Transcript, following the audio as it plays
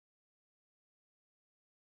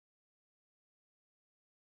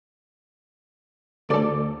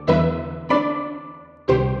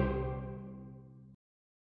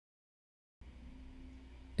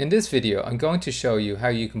In this video, I'm going to show you how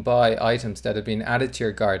you can buy items that have been added to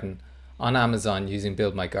your garden on Amazon using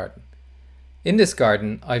BuildMyGarden. In this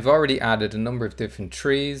garden, I've already added a number of different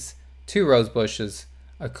trees, 2 rose bushes,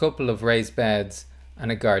 a couple of raised beds,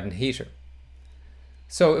 and a garden heater.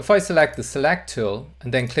 So if I select the Select tool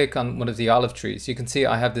and then click on one of the olive trees, you can see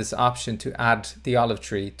I have this option to add the olive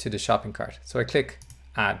tree to the shopping cart. So I click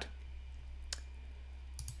Add.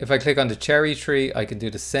 If I click on the cherry tree, I can do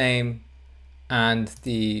the same, and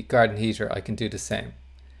the garden heater, I can do the same.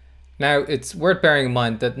 Now, it's worth bearing in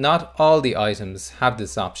mind that not all the items have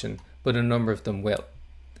this option, but a number of them will.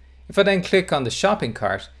 If I then click on the shopping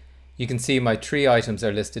cart, you can see my 3 items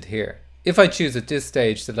are listed here. If I choose at this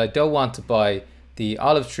stage that I don't want to buy the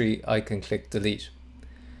olive tree, I can click Delete.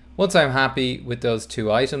 Once I'm happy with those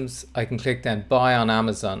 2 items, I can click then Buy on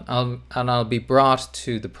Amazon, and I'll be brought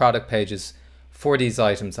to the product pages for these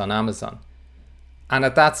items on Amazon. And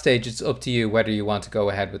at that stage, it's up to you whether you want to go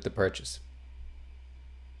ahead with the purchase.